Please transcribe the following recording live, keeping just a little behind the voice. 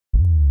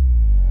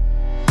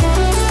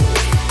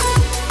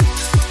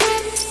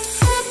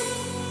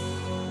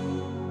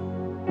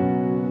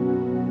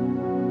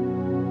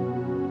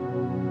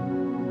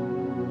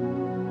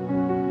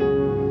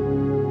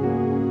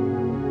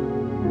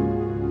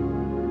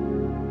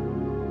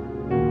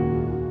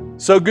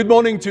So good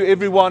morning to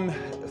everyone.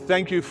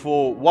 Thank you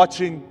for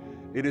watching.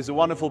 It is a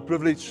wonderful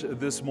privilege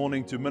this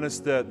morning to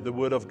minister the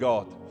Word of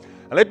God.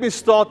 And let me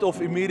start off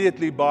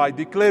immediately by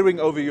declaring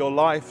over your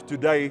life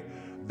today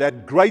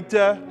that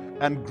greater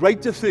and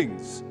greater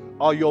things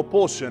are your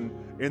portion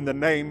in the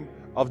name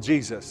of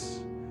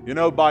Jesus. You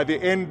know, by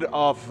the end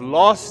of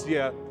last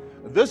year,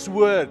 this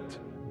word,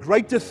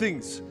 greater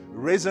things,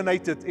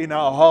 resonated in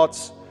our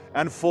hearts.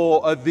 And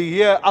for the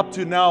year up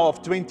to now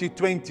of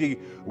 2020,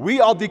 we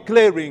are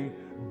declaring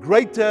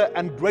greater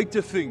and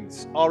greater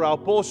things are our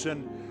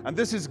portion. And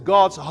this is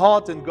God's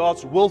heart and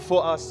God's will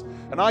for us.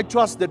 And I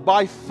trust that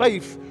by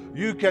faith,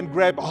 you can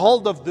grab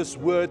hold of this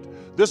word.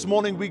 This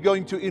morning, we're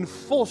going to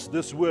enforce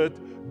this word.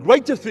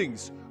 Greater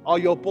things are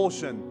your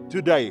portion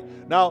today.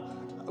 Now,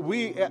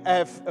 we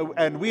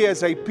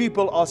as a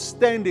people are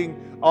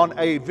standing on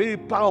a very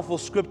powerful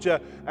scripture,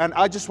 and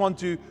I just want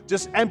to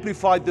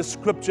amplify the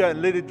scripture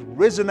and let it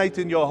resonate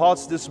in your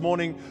hearts this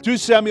morning. 2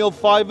 Samuel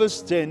 5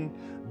 verse 10,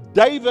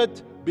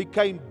 David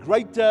became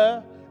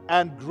greater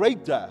and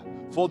greater,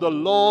 for the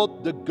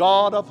Lord, the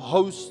God of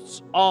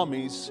hosts,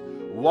 armies,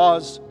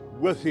 was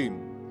with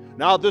him.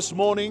 Now this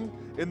morning,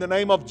 in the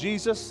name of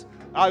Jesus,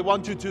 I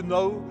want you to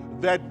know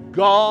that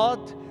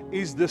God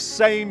is the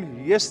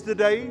same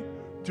yesterday,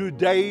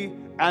 today,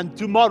 and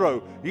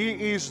tomorrow. He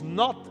is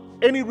not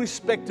any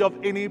respecter of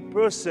any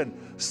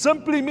person.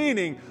 Simply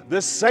meaning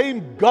the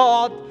same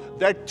God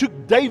that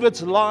took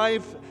David's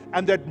life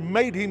and that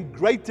made him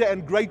greater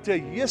and greater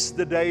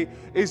yesterday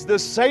is the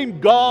same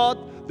God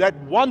that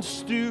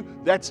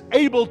that's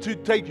able to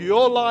take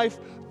your life,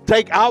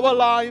 take our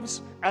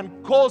lives, and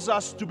cause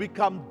us to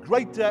become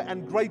greater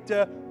and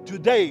greater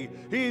today.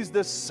 He is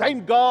the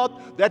same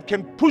God that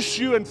can push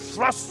you and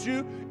thrust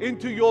you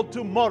into your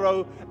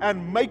tomorrow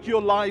and make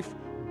your life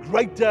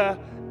greater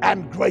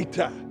and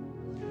greater.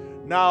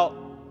 Now,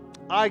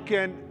 I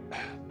can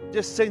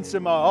just sense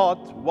in my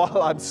heart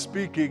while I'm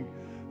speaking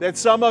that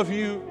some of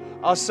you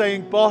are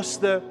saying,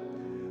 Pastor,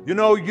 you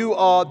know, you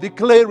are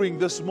declaring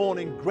this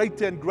morning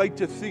greater and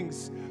greater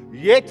things.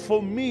 Yet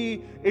for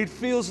me, it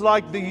feels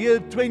like the year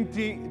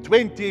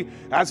 2020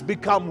 has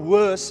become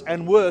worse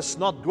and worse,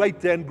 not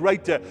greater and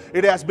greater.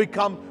 It has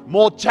become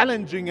more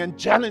challenging and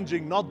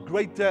challenging, not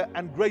greater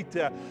and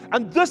greater.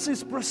 And this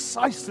is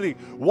precisely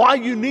why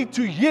you need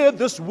to hear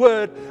this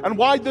word, and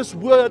why this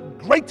word,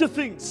 greater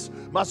things,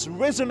 must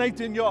resonate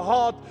in your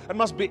heart and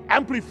must be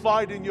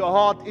amplified in your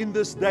heart in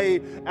this day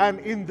and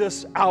in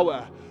this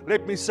hour.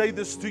 Let me say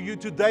this to you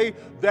today,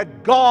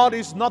 that God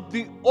is not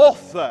the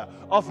author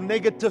of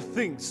negative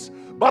things.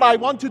 But I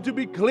want you to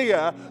be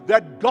clear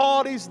that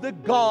God is the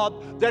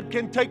God that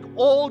can take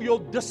all your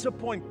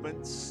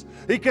disappointments.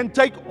 He can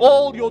take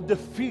all your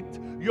defeat,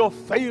 your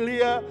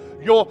failure,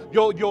 your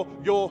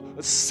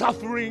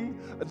suffering,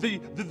 the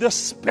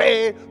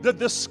despair, the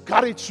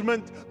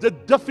discouragement, the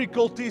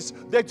difficulties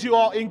that you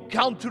are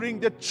encountering,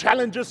 the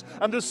challenges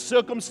and the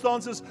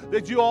circumstances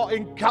that you are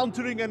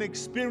encountering and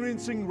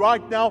experiencing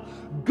right now.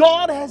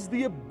 God has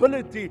the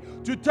ability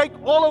to take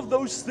all of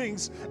those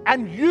things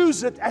and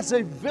use it as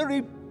a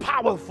very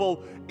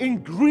powerful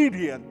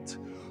ingredient,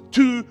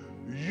 to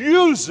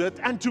use it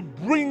and to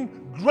bring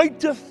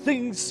greater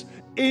things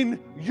in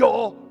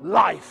your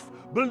life.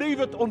 Believe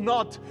it or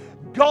not,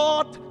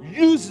 God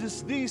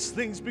uses these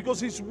things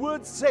because His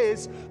Word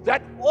says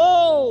that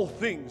all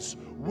things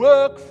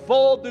work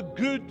for the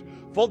good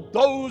for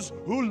those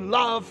who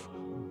love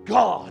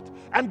God.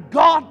 And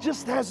God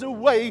just has a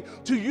way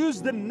to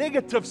use the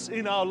negatives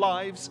in our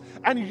lives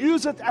and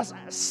use it as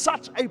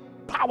such a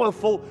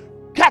powerful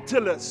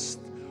catalyst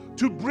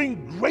to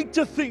bring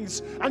greater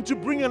things and to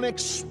bring an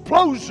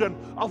explosion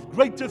of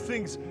greater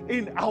things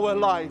in our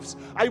lives.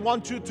 I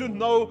want you to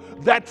know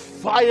that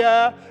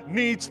fire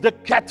needs the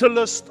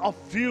catalyst of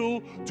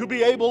fuel to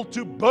be able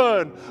to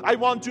burn. I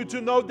want you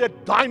to know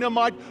that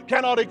dynamite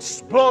cannot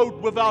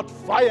explode without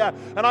fire.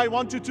 And I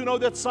want you to know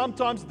that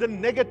sometimes the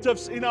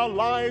negatives in our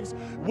lives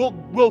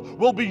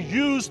will be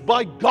used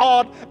by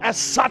God as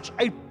such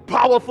a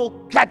powerful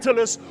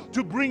catalyst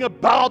to bring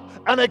about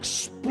an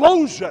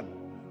explosion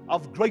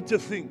of greater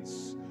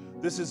things.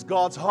 This is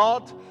God's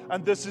heart,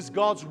 and this is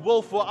God's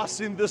will for us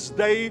in this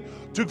day,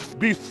 to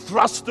be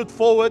thrusted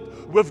forward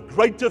with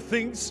greater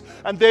things.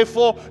 And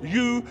therefore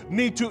you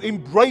need to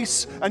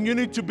embrace, and you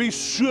need to be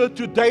sure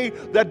today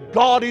that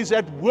God is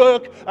at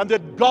work, and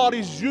that God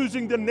is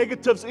using the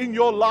negatives in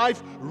your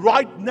life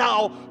right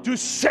now to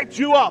set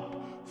you up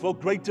for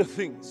greater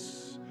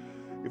things.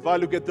 If I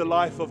look at the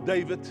life of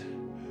David,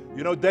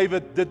 you know,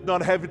 David did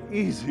not have it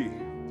easy.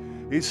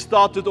 He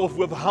started off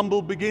with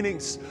humble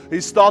beginnings.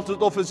 He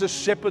started off as a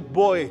shepherd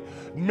boy.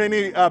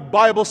 Many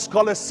Bible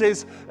scholars say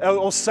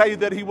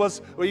that he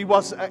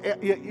was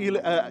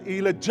an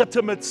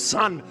illegitimate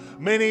son.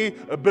 Many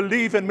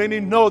believe and many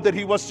know that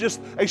he was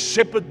just a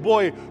shepherd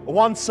boy,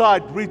 one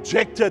side,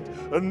 rejected,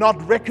 not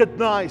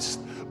recognized.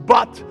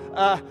 But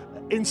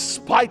in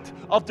spite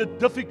of the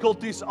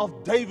difficulties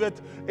of David,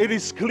 it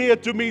is clear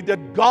to me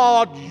that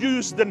God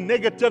used the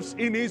negatives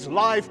in his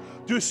life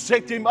to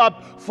set him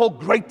up for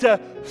greater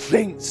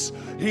things.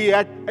 He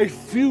had a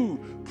few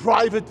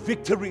private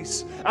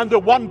victories. And the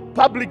one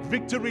public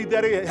victory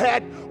that he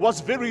had was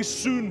very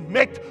soon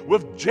met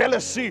with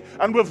jealousy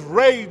and with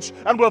rage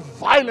and with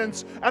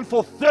violence. And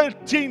for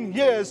 13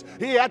 years,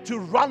 he had to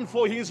run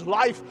for his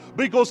life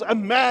because a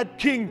mad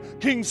king,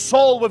 King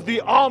Saul, with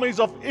the armies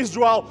of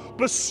Israel,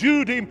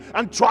 pursued him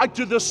and tried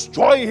to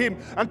destroy him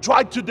and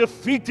tried to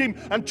defeat him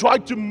and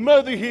tried to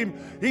murder him.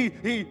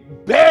 He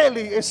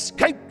barely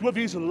escaped with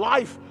his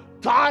life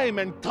time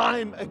and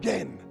time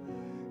again.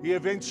 He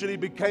eventually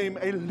became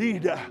a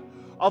leader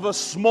of a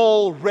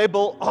small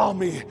rebel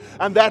army.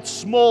 And that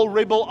small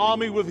rebel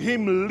army, with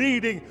him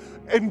leading,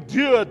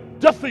 endured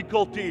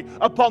difficulty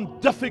upon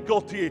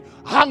difficulty,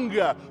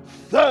 hunger,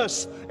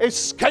 thirst,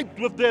 escaped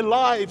with their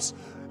lives,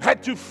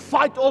 had to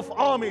fight off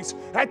armies,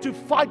 had to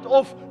fight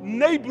off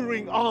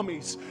neighboring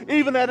armies.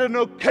 Even at an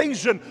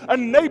occasion, a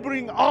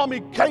neighboring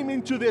army came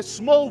into their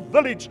small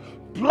village,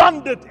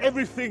 plundered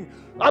everything,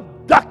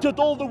 abducted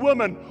all the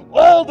women,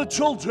 all the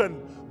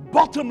children.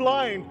 Bottom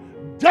line,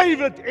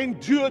 David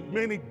endured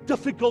many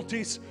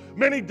difficulties,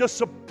 many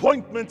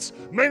disappointments,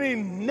 many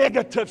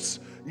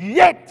negatives.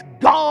 Yet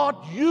God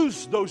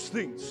used those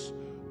things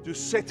to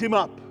set him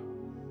up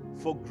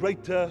for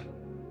greater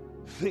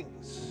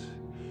things.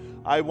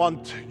 I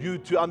want you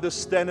to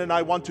understand, and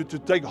I want you to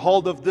take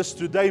hold of this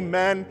today,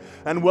 man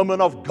and woman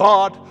of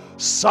God,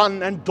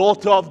 son and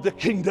daughter of the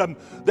kingdom,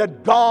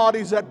 that God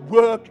is at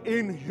work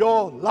in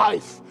your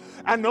life.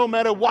 And no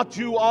matter what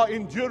you are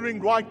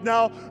enduring right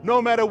now,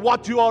 no matter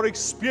what you are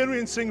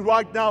experiencing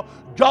right now,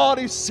 God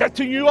is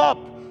setting you up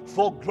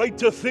for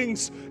greater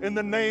things in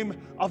the name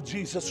of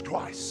Jesus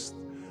Christ.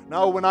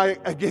 Now, when I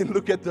again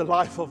look at the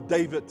life of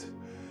David,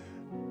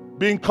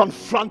 being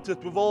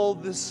confronted with all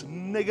these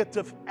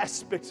negative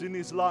aspects in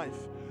his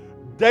life,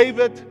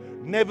 David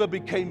never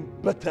became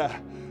bitter.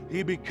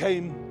 He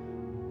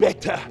became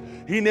better.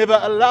 He never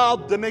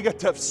allowed the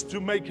negatives to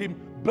make him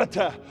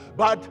bitter,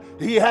 but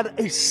he had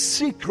a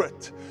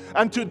secret.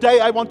 And today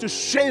I want to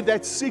share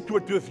that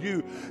secret with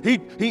you.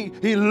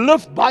 He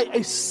lived by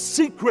a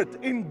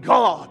secret in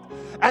God.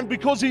 And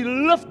because he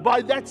lived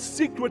by that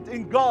secret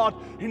in God,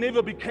 he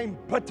never became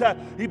bitter.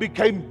 He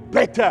became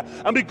better.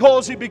 And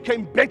because he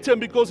became better, and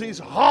because his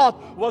heart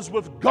was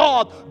with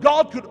God,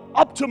 God could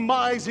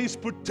optimize his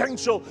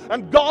potential.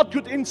 And God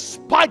could, in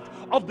spite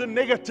of the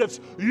negatives,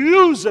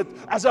 use it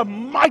as a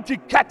mighty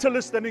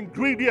catalyst and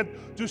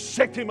ingredient to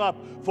set him up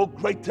for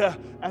greater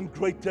and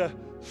greater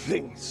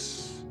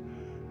things.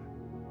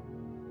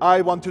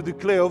 I want to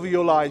declare over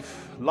your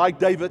life, like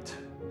David,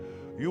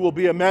 you will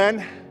be a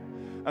man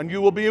and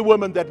you will be a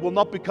woman that will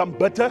not become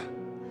bitter.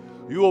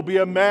 You will be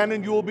a man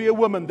and you will be a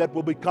woman that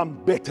will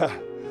become better.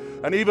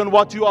 And even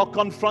what you are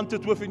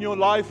confronted with in your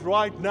life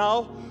right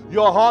now,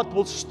 your heart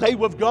will stay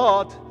with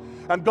God,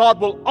 and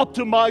God will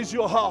optimize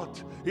your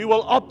heart. He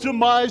will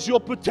optimize your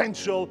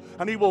potential,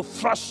 and He will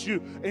thrust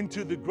you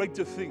into the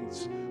greater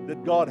things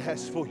that God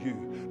has for you.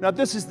 Now,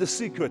 this is the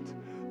secret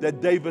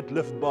that David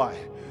lived by.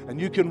 And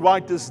you can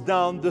write this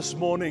down this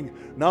morning.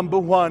 Number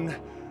one,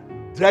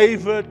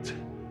 David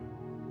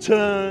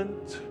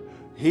turned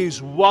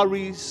his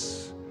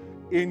worries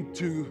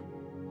into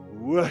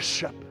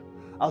worship.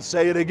 I'll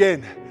say it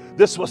again.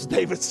 This was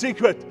David's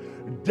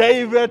secret.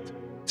 David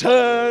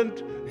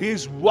turned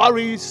his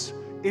worries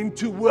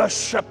into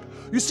worship.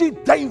 You see,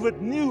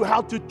 David knew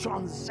how to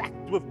transact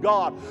with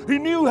God. He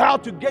knew how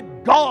to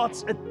get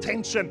God's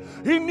attention.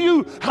 He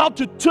knew how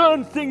to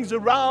turn things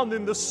around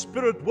in the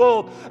spirit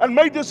world. And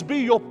may this be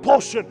your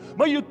portion.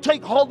 May you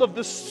take hold of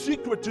this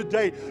secret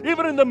today.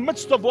 Even in the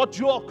midst of what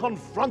you are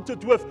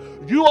confronted with,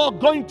 you are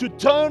going to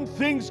turn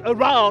things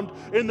around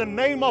in the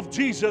name of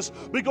Jesus.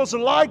 Because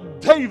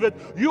like David,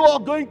 you are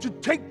going to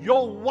take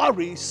your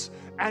worries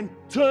and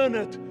turn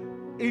it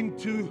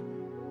into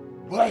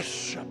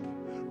worship.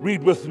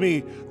 Read with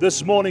me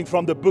this morning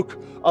from the book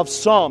of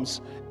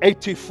Psalms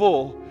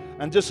 84.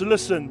 And just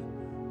listen.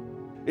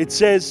 It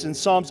says in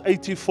Psalms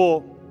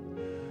 84,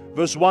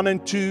 verse 1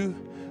 and 2,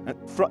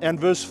 and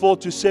verse 4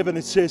 to 7,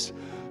 it says,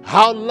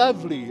 "How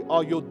lovely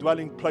are your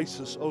dwelling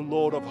places, O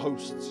Lord of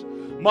hosts!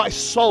 My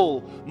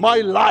soul,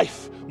 my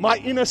life, my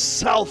inner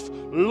self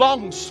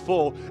longs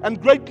for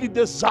and greatly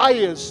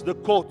desires the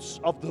courts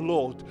of the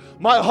Lord.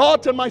 My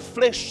heart and my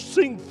flesh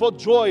sing for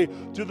joy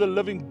to the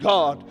living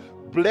God.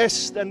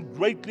 Blessed and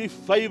greatly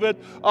favored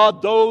are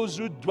those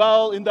who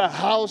dwell in the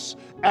house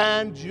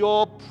and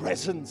your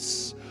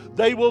presence.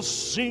 They will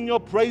sing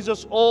your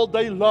praises all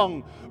day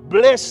long.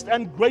 Blessed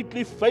and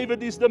greatly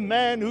favored is the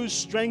man whose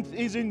strength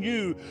is in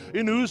you,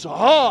 in whose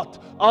heart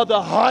are the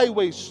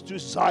highways to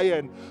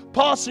Zion.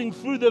 Passing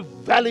through the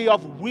valley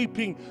of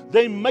weeping,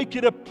 they make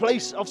it a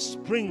place of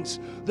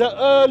springs. The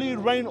early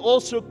rain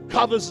also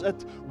covers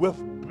it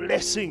with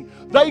blessing.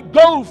 They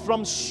go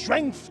from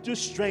strength to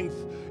strength,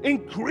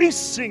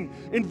 increasing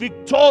in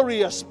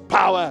victorious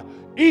power.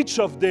 Each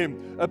of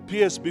them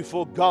appears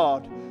before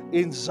God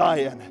in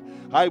Zion."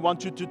 I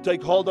want you to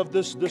take hold of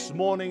this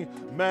morning,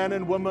 man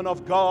and woman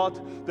of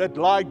God, that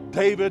like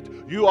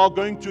David, you are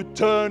going to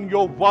turn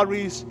your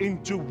worries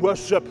into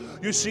worship.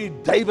 You see,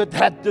 David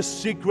had the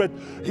secret.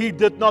 He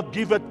did not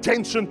give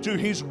attention to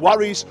his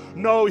worries.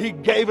 No, he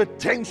gave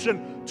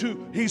attention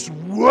to his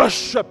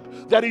worship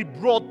that he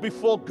brought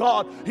before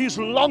God. His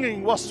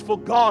longing was for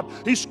God.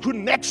 His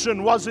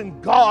connection was in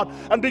God.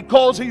 And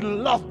because he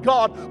loved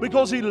God,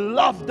 because he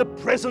loved the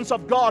presence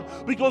of God,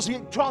 because he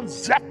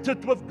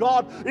transacted with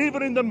God,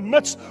 even in the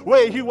midst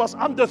where he was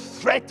under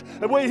threat,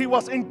 where he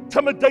was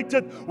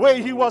intimidated, where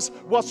he was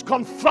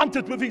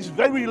confronted with his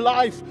very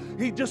life,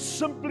 he just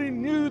simply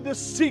knew the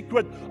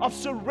secret of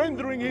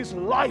surrendering his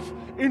life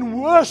in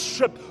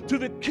worship to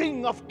the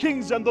King of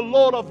Kings and the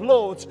Lord of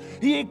Lords.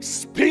 He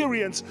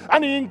experienced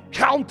and he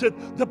encountered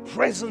the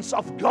presence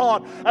of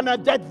God. And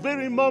at that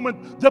very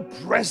moment, the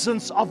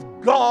presence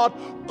of God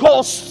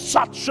caused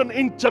such an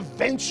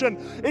intervention.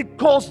 It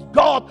caused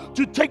God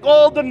to take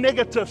all the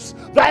negatives,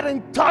 that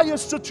entire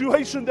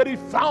situation that he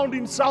found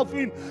himself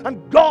in,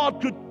 and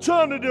God could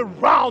turn it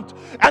around,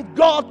 and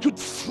God could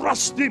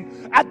thrust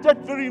him at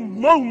that very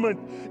moment.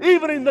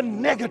 Even in the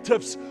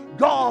negatives,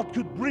 God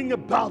could bring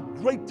about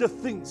greater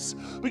things.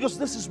 Because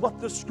this is what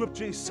the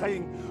scripture is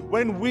saying.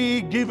 When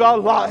we give our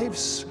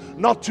lives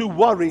not to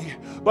worry,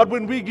 but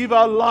when we give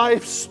our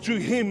lives to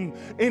Him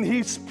in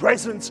His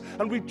presence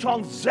and we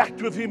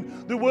transact with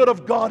Him, the Word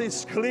of God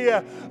is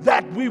clear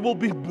that we will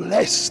be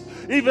blessed.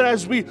 Even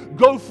as we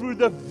go through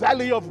the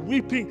valley of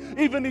weeping,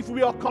 even if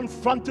we are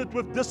confronted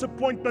with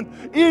disappointment,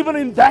 even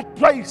in that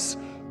place,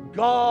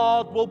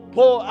 God will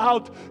pour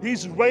out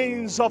His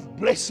rains of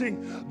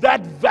blessing. That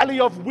valley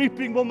of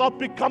weeping will not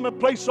become a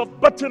place of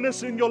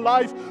bitterness in your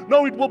life.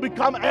 No, it will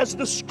become, as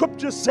the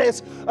scripture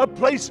says, a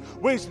place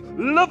where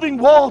living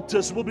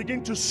waters will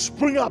begin to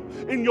spring up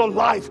in your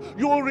life.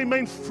 You will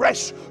remain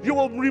fresh. You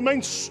will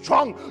remain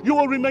strong. You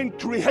will remain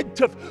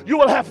creative. You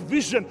will have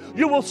vision.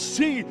 You will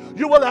see.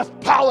 You will have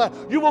power.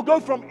 You will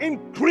go from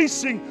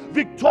increasing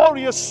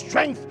victorious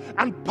strength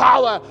and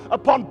power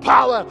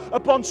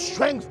upon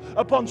strength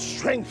upon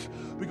strength.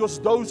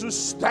 Because those who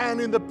stand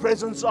in the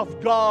presence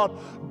of God,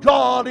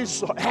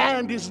 God's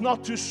hand is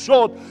not too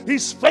short.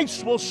 His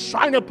face will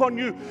shine upon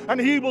you, and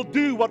He will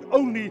do what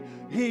only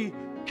He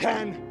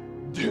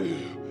can do.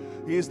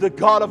 He is the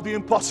God of the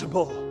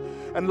impossible.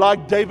 And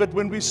like David,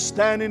 when we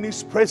stand in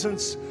His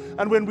presence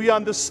and when we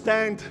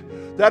understand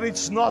that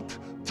it's not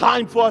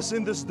time for us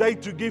in this day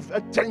to give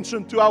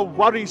attention to our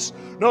worries.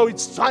 No,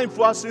 it's time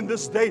for us in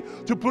this day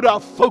to put our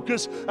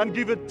focus and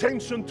give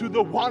attention to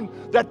the one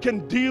that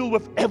can deal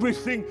with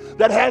everything,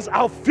 that has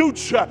our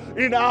future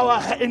in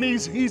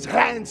his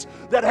hands,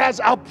 that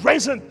has our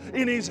present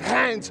in His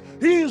hands.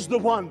 He is the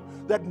one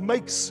that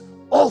makes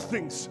all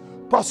things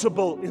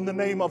possible in the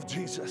name of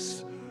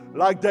Jesus.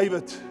 Like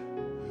David,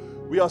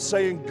 we are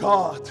saying,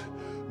 God,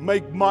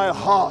 make my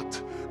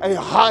heart a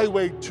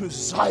highway to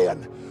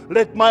Zion.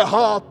 Let my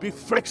heart be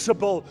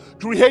flexible.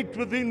 Create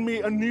within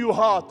me a new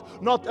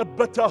heart, not a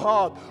bitter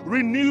heart.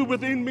 Renew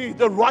within me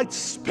the right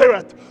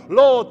spirit.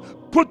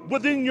 Lord, put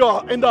in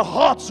the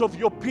hearts of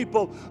your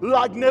people,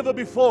 like never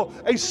before,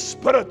 a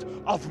spirit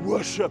of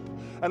worship.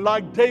 And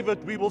like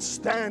David, we will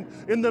stand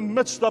in the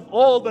midst of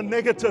all the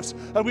negatives,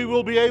 and we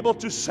will be able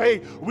to say,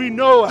 we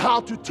know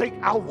how to take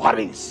our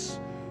worries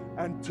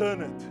and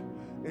turn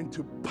it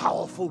into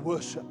powerful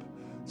worship.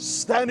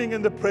 Standing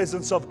in the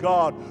presence of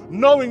God,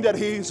 knowing that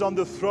He is on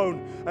the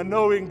throne, and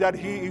knowing that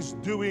He is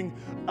doing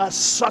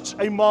such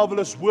a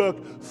marvelous work,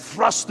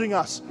 thrusting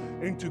us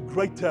into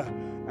greater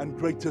and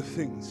greater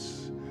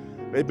things.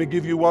 Let me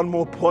give you one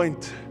more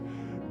point.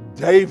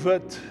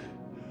 David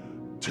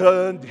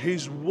turned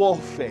his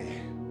warfare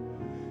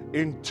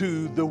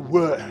into the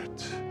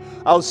Word.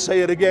 I'll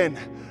say it again.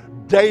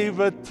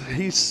 David,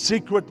 his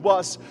secret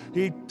was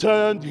he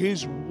turned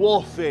his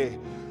warfare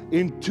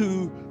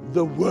into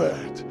the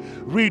Word.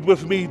 Read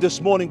with me this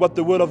morning what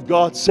the Word of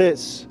God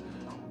says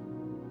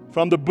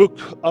from the book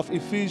of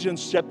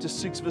Ephesians chapter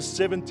 6 verse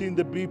 17,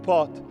 the B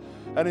part.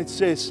 And it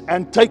says,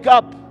 and take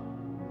up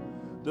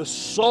the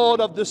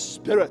sword of the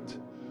Spirit,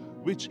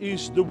 which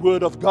is the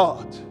Word of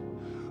God.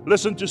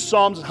 Listen to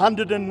Psalms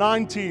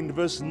 119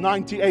 verse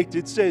 98.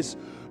 It says,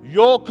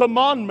 your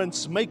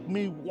commandments make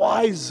me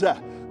wiser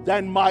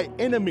than my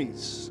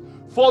enemies,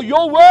 for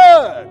your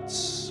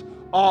words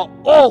are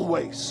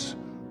always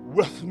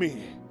with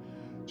me.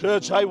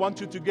 Church, I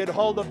want you to get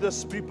hold of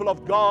this, people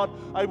of God.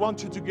 I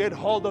want you to get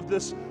hold of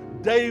this.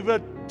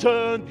 David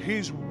turned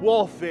his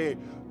warfare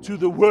to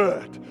the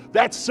Word.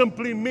 That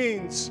simply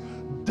means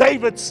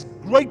David's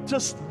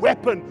greatest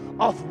weapon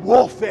of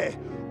warfare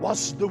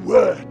was the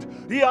Word.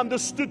 He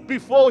understood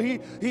before he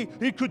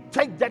could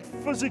take that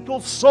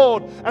physical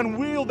sword and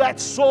wield that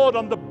sword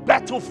on the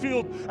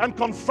battlefield and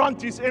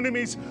confront his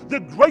enemies. The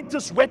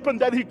greatest weapon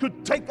that he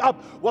could take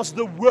up was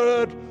the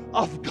Word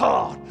of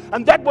God.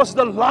 And that was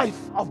the life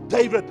of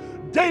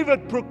David.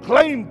 David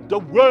proclaimed the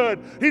word.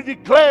 He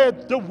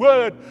declared the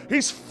word.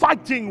 His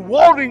fighting,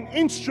 warring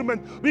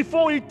instrument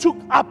before he took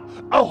up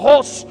a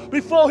horse,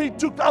 before he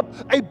took up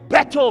a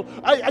battle,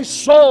 a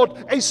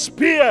sword, a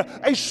spear,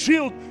 a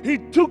shield. He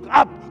took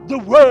up the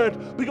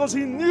word because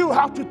he knew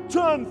how to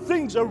turn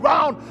things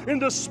around in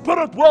the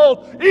spirit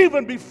world.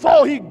 Even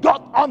before he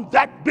got on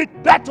that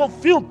big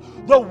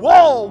battlefield, the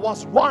war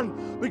was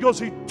won because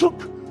he took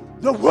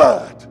the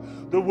word.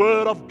 The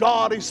word of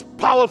God is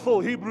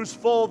powerful, Hebrews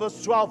 4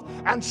 verse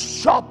 12, and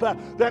sharper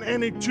than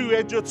any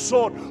two-edged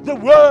sword. The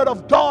word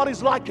of God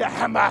is like a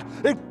hammer.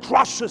 It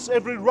crushes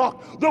every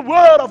rock. The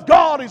word of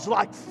God is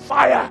like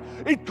fire.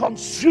 It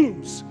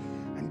consumes.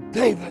 And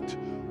David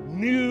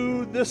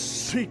knew the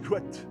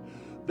secret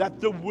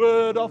that the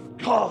word of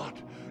God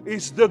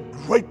is the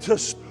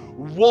greatest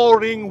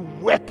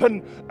warring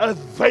weapon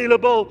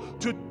available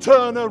to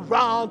turn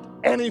around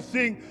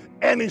anything,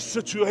 any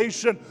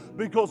situation,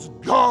 because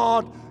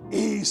God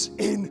is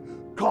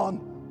in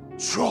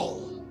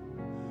control.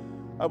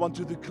 I want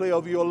to declare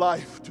over your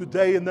life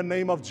today in the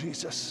name of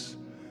Jesus,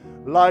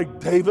 like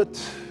David,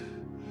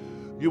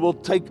 you will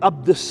take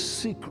up the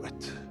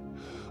secret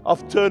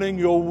of turning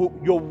your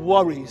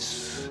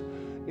worries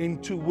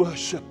into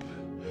worship.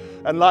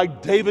 And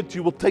like David,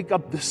 you will take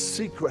up the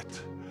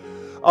secret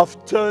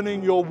of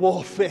turning your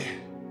warfare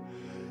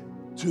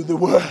to the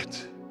word.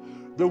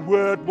 The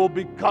word will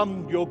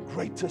become your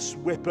greatest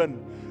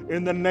weapon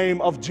in the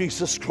name of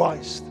Jesus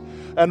Christ.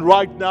 And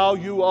right now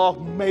you are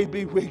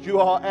maybe where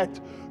you are at,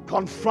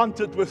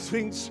 confronted with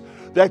things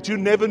that you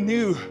never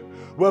knew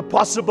were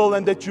possible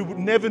and that you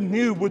never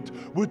knew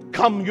would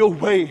come your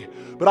way.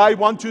 But I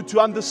want you to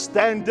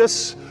understand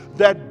this,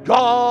 that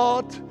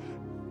God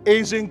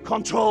is in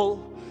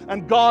control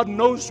and God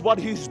knows what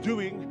He's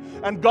doing.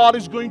 And God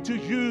is going to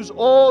use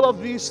all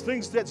of these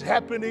things that's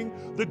happening,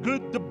 the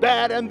good, the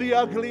bad, and the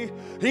ugly.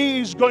 He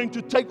is going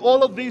to take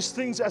all of these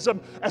things as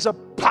a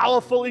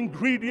powerful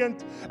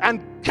ingredient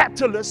and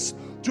catalyst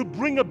to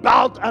bring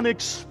about an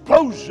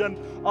explosion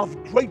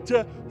of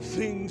greater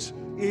things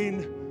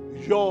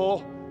in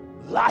your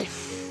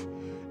life.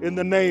 In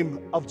the name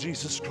of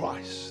Jesus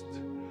Christ.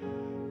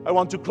 I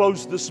want to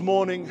close this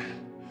morning.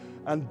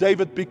 And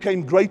David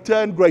became greater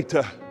and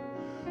greater,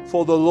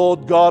 for the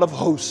Lord God of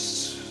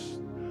hosts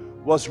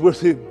was with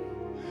him.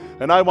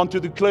 And I want to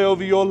declare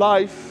over your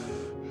life,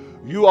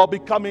 you are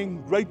becoming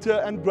greater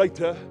and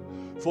greater,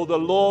 for the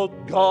Lord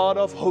God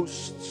of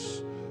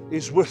hosts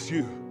is with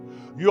you.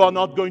 You are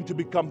not going to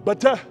become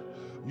bitter.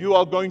 You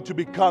are going to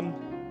become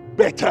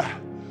better.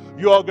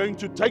 You are going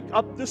to take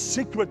up the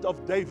secret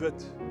of David.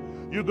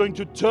 You're going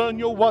to turn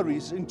your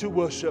worries into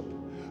worship.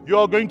 You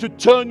are going to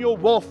turn your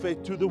warfare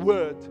to the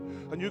word.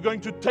 And you're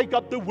going to take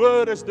up the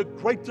word as the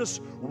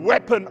greatest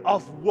weapon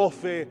of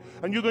warfare.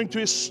 And you're going to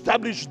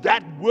establish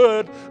that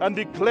word and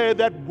declare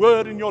that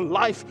word in your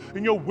life,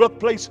 in your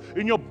workplace,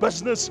 in your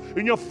business,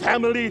 in your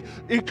family,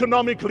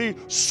 economically,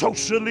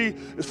 socially,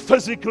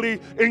 physically,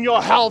 in your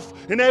health,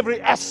 in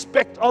every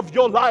aspect of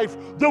your life.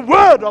 The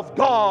word of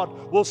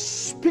God will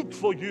speak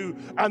for you,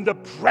 and the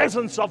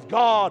presence of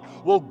God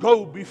will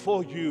go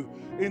before you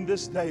in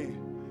this day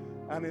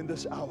and in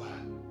this hour.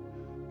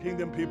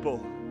 Kingdom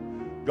people,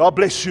 God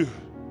bless you.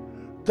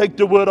 Take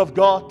the word of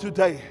God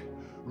today.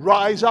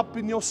 Rise up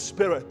in your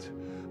spirit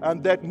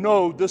and that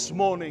know this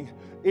morning,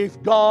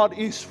 if God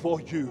is for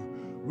you,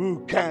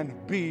 who can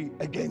be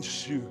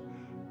against you?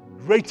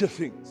 Greater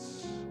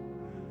things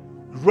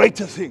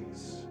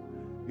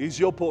is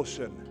your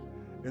portion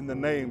in the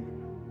name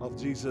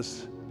of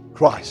Jesus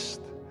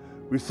Christ.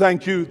 We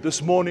thank you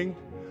this morning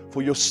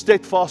for your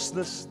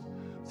steadfastness.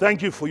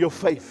 Thank you for your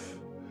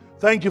faith.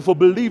 Thank you for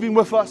believing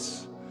with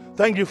us.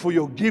 Thank you for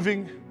your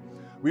giving.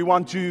 We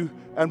want to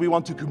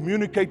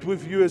communicate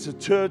with you as a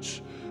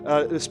church,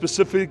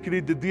 specifically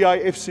the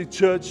DIFC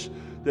church,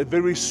 that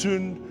very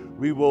soon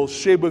we will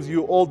share with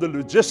you all the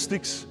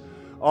logistics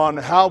on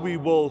how we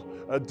will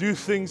do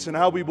things and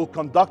how we will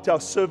conduct our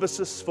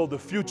services for the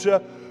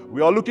future.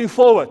 We are looking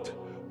forward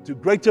to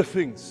greater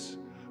things,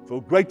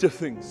 for greater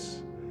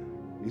things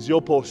is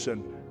your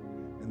portion.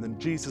 And in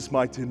Jesus'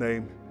 mighty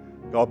name,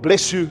 God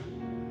bless you.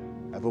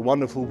 Have a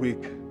wonderful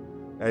week.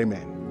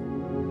 Amen.